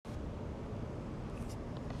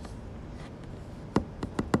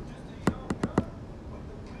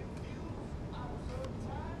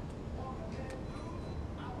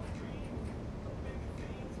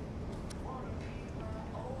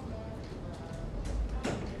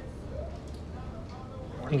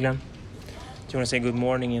Hey Glenn, do you want to say good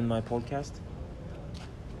morning in my podcast?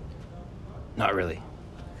 Not really.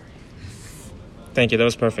 Thank you, that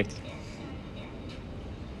was perfect.